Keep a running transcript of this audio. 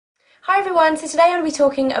Hi everyone, so today I'm going to be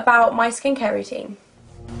talking about my skincare routine.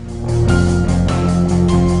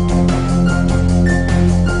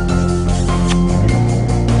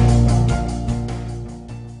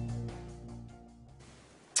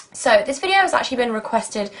 So this video has actually been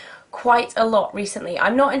requested quite a lot recently.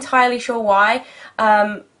 I'm not entirely sure why.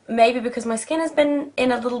 Maybe because my skin has been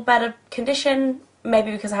in a little better condition, maybe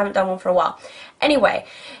because I haven't done one for a while. Anyway,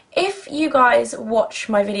 if you guys watch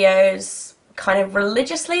my videos kind of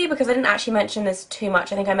religiously, because I didn't actually mention this too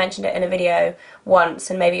much, I think I mentioned it in a video once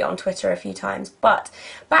and maybe on Twitter a few times, but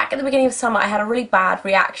back at the beginning of summer I had a really bad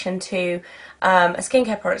reaction to a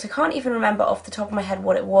skincare product. I can't even remember off the top of my head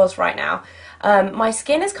what it was right now. My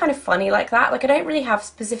skin is kind of funny like that. Like, I don't really have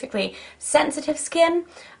specifically sensitive skin,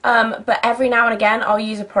 but every now and again I'll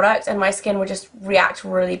use a product and my skin will just react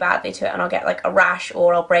really badly to it, and I'll get like a rash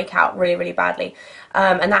or I'll break out really, really badly.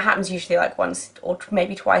 And that happens usually like once or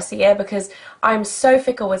maybe twice a year because I'm so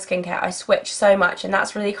fickle with skincare. I switch so much, and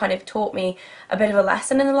that's really kind of taught me a bit of a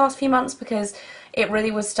lesson in the last few months because it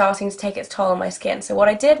really was starting to take its toll on my skin. So what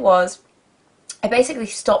I did was I basically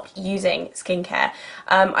stopped using skincare.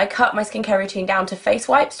 I cut my skincare routine down to face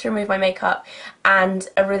wipes to remove my makeup and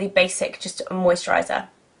a really basic just a moisturiser.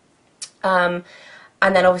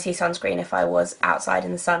 And then obviously sunscreen if I was outside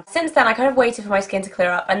in the sun. Since then I kind of waited for my skin to clear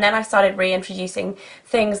up, and then I started reintroducing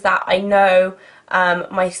things that I know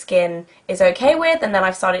my skin is okay with, and then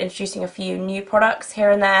I've started introducing a few new products here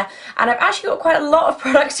and there, and I've actually got quite a lot of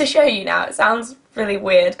products to show you now. It sounds really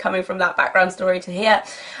weird coming from that background story to here,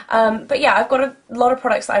 but yeah, I've got a lot of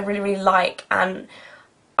products that I really, really like, and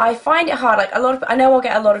I find it hard. Like, I know I'll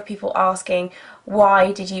get a lot of people asking,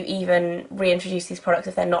 why did you even reintroduce these products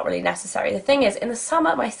if they're not really necessary? The thing is, in the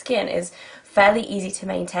summer my skin is fairly easy to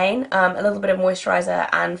maintain. A little bit of moisturiser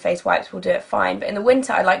and face wipes will do it fine, but in the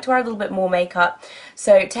winter I like to wear a little bit more makeup,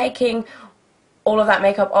 so taking all of that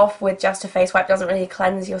makeup off with just a face wipe doesn't really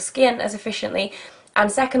cleanse your skin as efficiently. And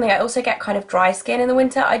secondly, I also get kind of dry skin in the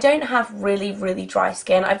winter. I don't have really, really dry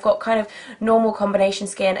skin. I've got kind of normal combination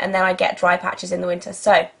skin, and then I get dry patches in the winter.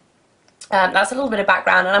 So that's a little bit of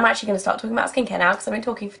background, and I'm actually going to start talking about skincare now because I've been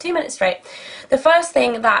talking for 2 minutes straight. The first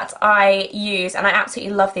thing that I use, and I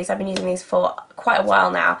absolutely love these, I've been using these for quite a while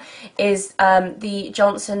now, is the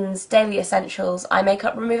Johnson's Daily Essentials Eye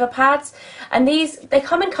Makeup Remover Pads. And these, they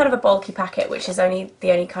come in kind of a bulky packet, which is the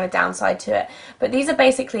only kind of downside to it. But these are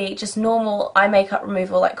basically just normal eye makeup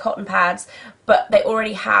removal, like cotton pads, but they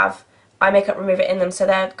already have eye makeup remover in them, so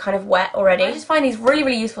they're kind of wet already. I just find these really,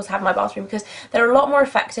 really useful to have in my bathroom because they're a lot more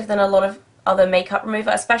effective than a lot of other makeup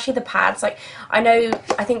remover, especially the pads. Like, I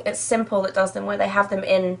think it's Simple that does them, where they have them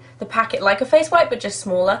in the packet like a face wipe but just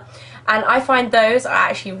smaller, and I find those are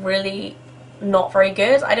actually really not very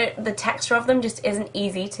good. The texture of them just isn't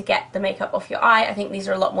easy to get the makeup off your eye. I think these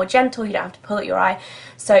are a lot more gentle, you don't have to pull at your eye.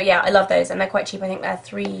 So yeah, I love those, and they're quite cheap. I think they're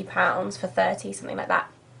 £3 for 30, something like that.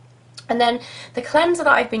 And then the cleanser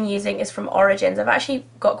that I've been using is from Origins. I've actually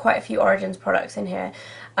got quite a few Origins products in here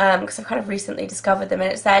because I've kind of recently discovered them,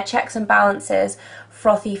 and it's their Checks and Balances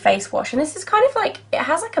Frothy Face Wash. And this is kind of like, it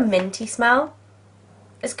has like a minty smell.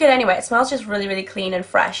 It's good anyway. It smells just really, really clean and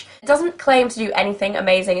fresh. It doesn't claim to do anything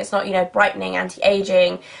amazing. It's not, you know, brightening,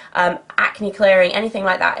 anti-aging, acne clearing, anything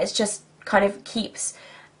like that. It's just kind of keeps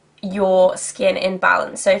your skin in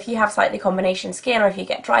balance. So if you have slightly combination skin, or if you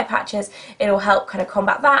get dry patches, it'll help kind of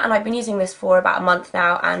combat that. And I've been using this for about a month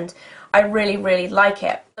now, and I really, really like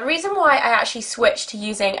it. The reason why I actually switched to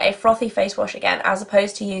using a frothy face wash again, as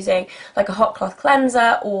opposed to using like a hot cloth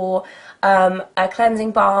cleanser or a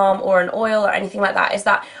cleansing balm or an oil or anything like that, is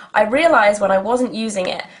that I realised when I wasn't using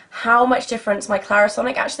it how much difference my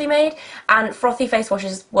Clarisonic actually made, and frothy face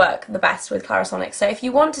washes work the best with Clarisonic. So if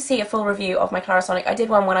you want to see a full review of my Clarisonic, I did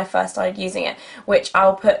one when I first started using it, which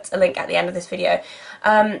I'll put a link at the end of this video.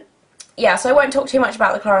 Yeah, so I won't talk too much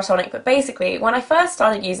about the Clarisonic, but basically when I first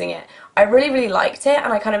started using it, I really, really liked it,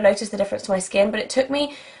 and I kind of noticed the difference to my skin, but it took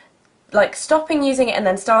me like stopping using it and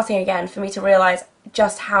then starting again for me to realise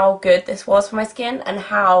just how good this was for my skin and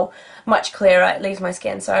how much clearer it leaves my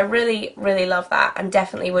skin. So I really, really love that, and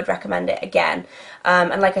definitely would recommend it again.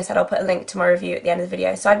 And like I said, I'll put a link to my review at the end of the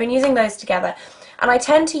video. So I've been using those together, and I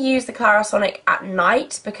tend to use the Clarisonic at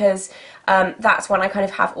night because that's when I kind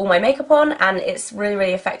of have all my makeup on, and it's really,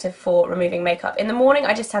 really effective for removing makeup. In the morning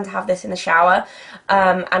I just tend to have this in the shower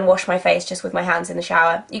and wash my face just with my hands in the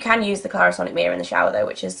shower. You can use the Clarisonic mirror in the shower though,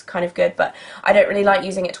 which is kind of good, but I don't really like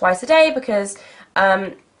using it twice a day because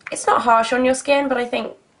it's not harsh on your skin, but I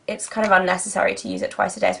think it's kind of unnecessary to use it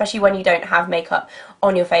twice a day, especially when you don't have makeup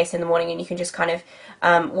on your face in the morning and you can just kind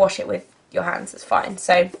of wash it with your hands. It's fine.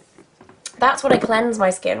 So That's what I cleanse my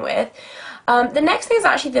skin with. The next thing is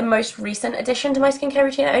actually the most recent addition to my skincare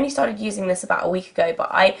routine. I only started using this about a week ago, but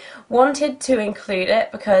I wanted to include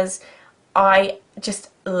it because I just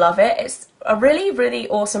love it. It's a really, really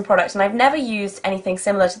awesome product, and I've never used anything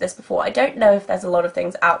similar to this before. I don't know if there's a lot of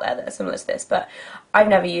things out there that are similar to this, but I've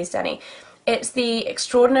never used any. It's the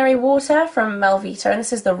Extraordinary Water from Melvita, and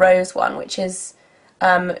this is the rose one, which is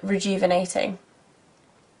rejuvenating.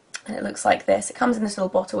 And it looks like this. It comes in this little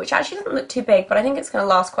bottle, which actually doesn't look too big, but I think it's going to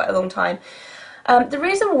last quite a long time. The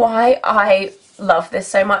reason why I love this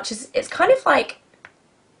so much is it's kind of like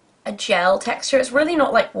a gel texture. It's really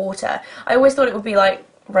not like water. I always thought it would be like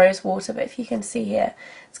rose water, but if you can see here,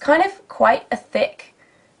 it's kind of quite a thick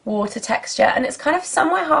water texture, and it's kind of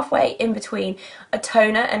somewhere halfway in between a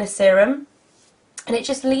toner and a serum, and it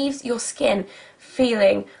just leaves your skin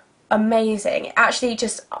feeling amazing. It actually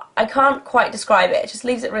just, I can't quite describe it. It just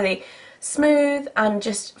leaves it really smooth and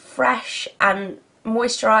just fresh and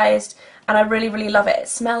moisturized, and I really, really love it. It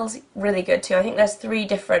smells really good too. I think there's 3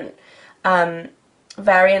 different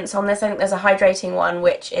variants on this. I think there's a hydrating one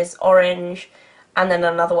which is orange, and then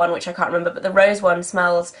another one which I can't remember, but the rose one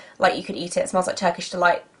smells like you could eat it. It smells like Turkish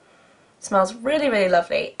Delight. It smells really, really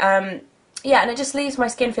lovely. Yeah, and it just leaves my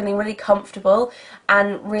skin feeling really comfortable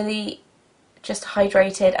and really just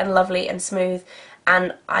hydrated and lovely and smooth,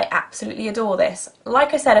 and I absolutely adore this.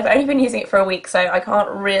 Like I said, I've only been using it for a week, so I can't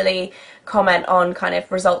really comment on kind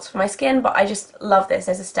of results for my skin, but I just love this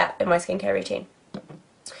as a step in my skincare routine.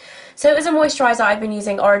 So as a moisturiser, I've been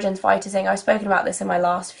using Origin's Vitazing. I've spoken about this in my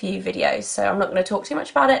last few videos, so I'm not going to talk too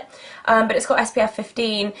much about it, but it's got SPF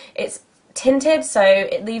 15. It's tinted, so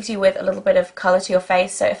it leaves you with a little bit of colour to your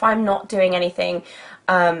face. So if I'm not doing anything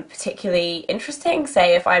particularly interesting,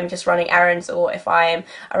 say if I'm just running errands or if I'm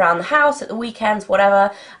around the house at the weekends,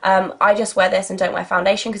 whatever, I just wear this and don't wear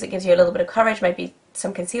foundation because it gives you a little bit of coverage, maybe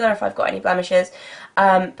some concealer if I've got any blemishes.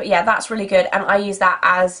 But yeah, that's really good, and I use that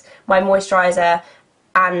as my moisturiser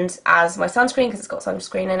and as my sunscreen because it's got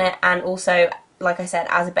sunscreen in it, and also, like I said,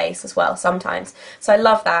 as a base as well sometimes. So I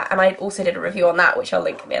love that, and I also did a review on that, which I'll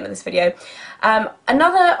link at the end of this video.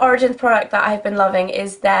 Another Origins product that I've been loving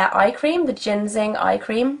is their eye cream, the Ginseng eye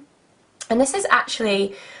cream. And this is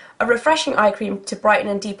actually a refreshing eye cream to brighten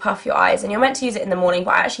and depuff your eyes, and you're meant to use it in the morning,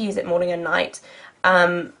 but I actually use it morning and night.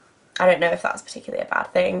 I don't know if that's particularly a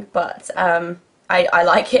bad thing, but I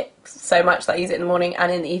like it so much that I use it in the morning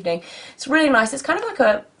and in the evening. It's really nice. It's kind of like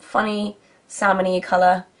a funny salmon-y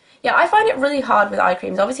colour. Yeah, I find it really hard with eye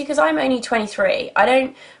creams, obviously because I'm only 23. I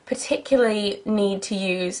don't particularly need to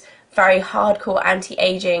use very hardcore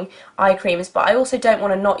anti-aging eye creams, but I also don't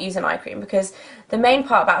want to not use an eye cream because the main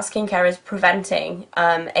part about skincare is preventing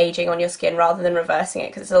aging on your skin rather than reversing it,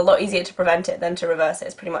 because it's a lot easier to prevent it than to reverse it.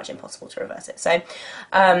 It's pretty much impossible to reverse it. So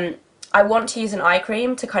I want to use an eye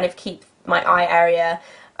cream to kind of keep my eye area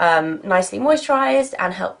nicely moisturised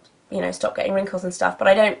and help, you know, stop getting wrinkles and stuff, but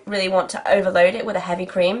I don't really want to overload it with a heavy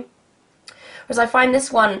cream. Whereas I find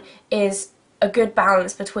this one is a good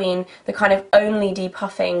balance between the kind of only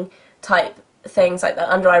depuffing type things like the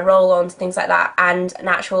under eye roll-ons, things like that, and an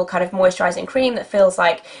actual kind of moisturising cream that feels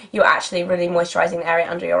like you're actually really moisturising the area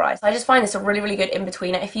under your eyes. I just find this a really, really good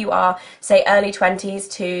in-betweener if you are, say, early 20s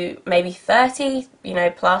to maybe 30, you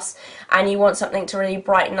know, plus, and you want something to really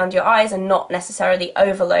brighten under your eyes and not necessarily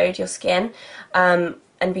overload your skin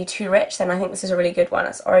and be too rich, then I think this is a really good one.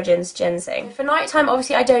 It's Origins Ginseng. For nighttime,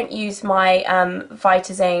 obviously I don't use my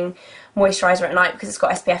Vitazing moisturiser at night because it's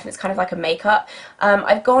got SPF and it's kind of like a makeup.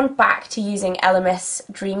 I've gone back to using Elemis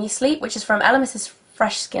Dreamy Sleep, which is from Elemis's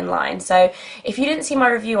Fresh Skin line. So if you didn't see my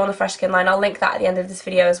review on the Fresh Skin line, I'll link that at the end of this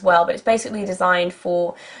video as well, but it's basically designed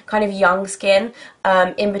for kind of young skin,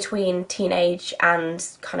 in between teenage and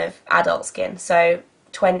kind of adult skin, so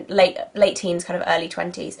late teens, kind of early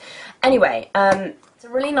 20s. Anyway, it's a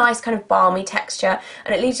really nice kind of balmy texture,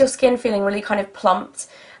 and it leaves your skin feeling really kind of plumped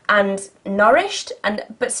and nourished,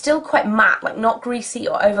 but still quite matte, like not greasy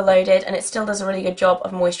or overloaded, and it still does a really good job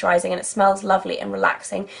of moisturising, and it smells lovely and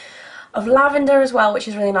relaxing. Of lavender as well, which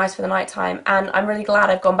is really nice for the night time, and I'm really glad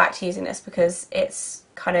I've gone back to using this because it's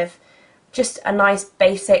kind of just a nice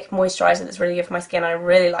basic moisturiser that's really good for my skin. I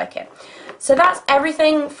really like it. So that's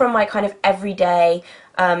everything from my kind of everyday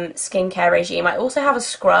skincare regime. I also have a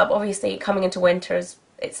scrub. Obviously coming into winter,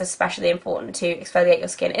 it's especially important to exfoliate your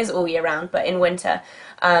skin. It is all year round, but in winter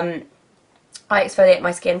I exfoliate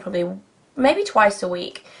my skin probably maybe twice a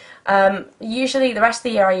week. Usually the rest of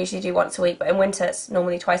the year I usually do once a week, but in winter it's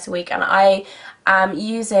normally twice a week, and I am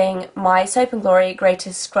using my Soap & Glory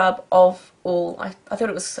Greatest Scrub of all. I thought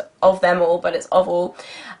it was of them all, but it's of all,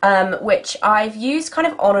 which I've used kind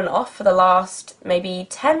of on and off for the last maybe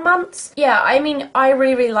 10 months. Yeah, I mean, I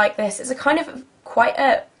really, really like this. It's a kind of quite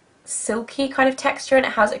a silky kind of texture, and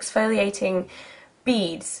it has exfoliating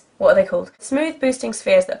beads. What are they called? Smooth boosting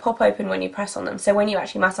spheres that pop open when you press on them. So when you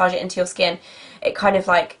actually massage it into your skin, it kind of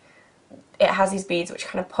like, it has these beads which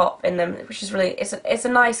kind of pop in them, which is really, it's a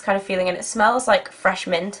nice kind of feeling, and it smells like fresh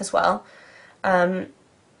mint as well.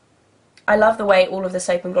 I love the way all of the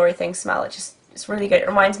Soap and Glory things smell. It's really good. It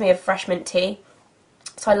reminds me of fresh mint tea.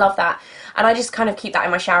 So I love that. And I just kind of keep that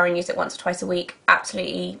in my shower and use it once or twice a week.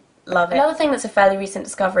 Absolutely love it. Another thing that's a fairly recent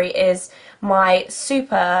discovery is my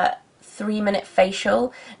super 3-minute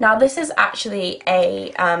facial. Now this is actually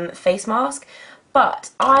a face mask,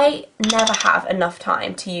 but I never have enough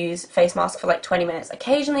time to use face masks for like 20 minutes.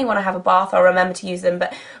 Occasionally when I have a bath I'll remember to use them,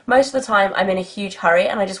 but most of the time I'm in a huge hurry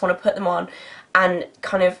and I just want to put them on and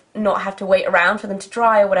kind of not have to wait around for them to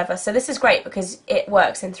dry or whatever. So this is great because it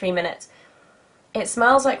works in 3 minutes. It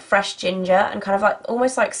smells like fresh ginger and kind of like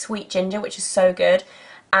almost like sweet ginger, which is so good.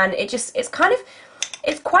 And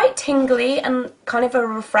it's quite tingly and kind of a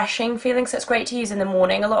refreshing feeling, so it's great to use in the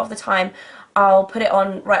morning. A lot of the time I'll put it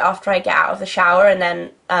on right after I get out of the shower and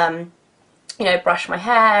then you know, brush my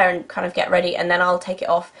hair and kind of get ready, and then I'll take it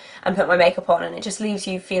off and put my makeup on, and it just leaves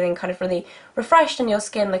you feeling kind of really refreshed and your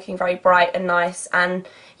skin looking very bright and nice. And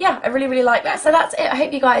yeah, I really, really like that. So that's it. I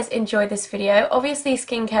hope you guys enjoyed this video. Obviously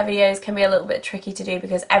skincare videos can be a little bit tricky to do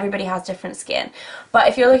because everybody has different skin, but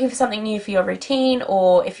if you're looking for something new for your routine,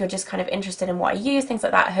 or if you're just kind of interested in what I use, things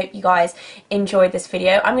like that, I hope you guys enjoyed this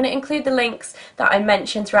video. I'm going to include the links that I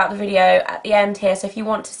mentioned throughout the video at the end here, so if you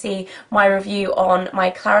want to see my review on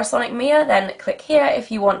my Clarisonic Mia, then click here.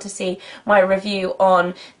 If you want to see my review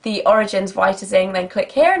on the Origins Vitazing, then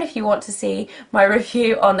click here, and if you want to see my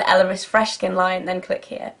review on the Elemis Fresh Skin line, then click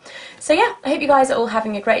here. So yeah, I hope you guys are all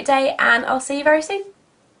having a great day, and I'll see you very soon.